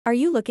Are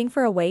you looking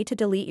for a way to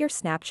delete your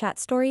Snapchat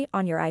story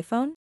on your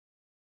iPhone?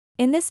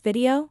 In this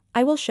video,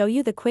 I will show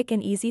you the quick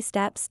and easy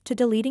steps to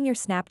deleting your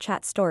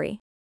Snapchat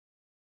story.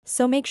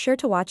 So make sure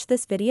to watch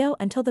this video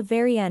until the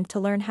very end to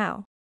learn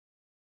how.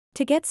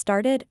 To get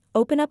started,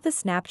 open up the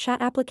Snapchat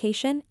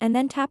application and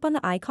then tap on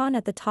the icon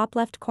at the top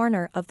left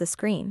corner of the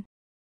screen.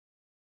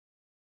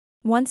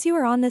 Once you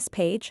are on this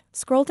page,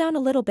 scroll down a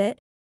little bit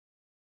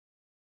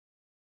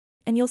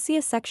and you'll see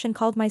a section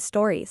called My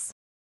Stories.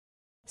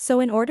 So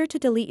in order to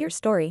delete your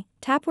story,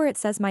 tap where it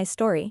says My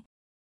Story,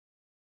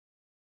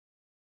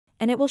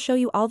 and it will show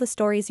you all the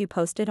stories you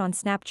posted on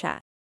Snapchat.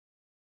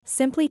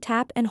 Simply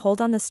tap and hold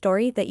on the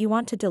story that you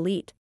want to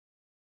delete,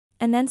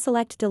 and then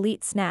select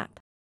Delete Snap.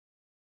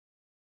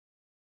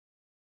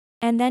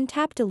 And then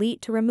tap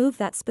Delete to remove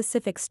that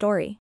specific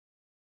story.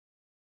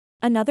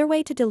 Another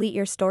way to delete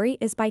your story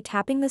is by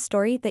tapping the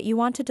story that you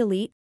want to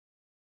delete,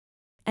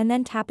 and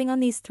then tapping on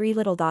these three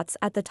little dots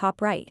at the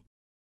top right,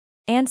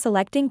 and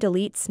selecting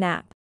Delete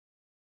Snap.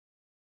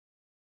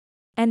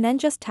 And then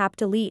just tap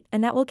delete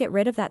and that will get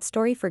rid of that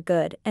story for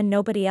good and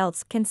nobody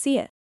else can see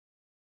it.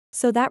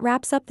 So that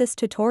wraps up this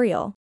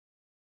tutorial.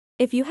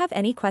 If you have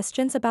any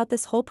questions about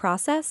this whole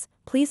process,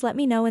 please let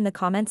me know in the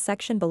comments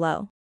section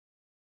below.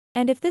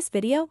 And if this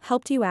video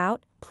helped you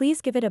out, please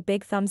give it a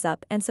big thumbs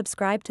up and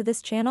subscribe to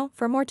this channel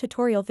for more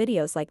tutorial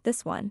videos like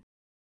this one.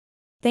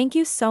 Thank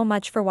you so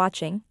much for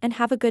watching and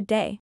have a good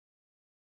day.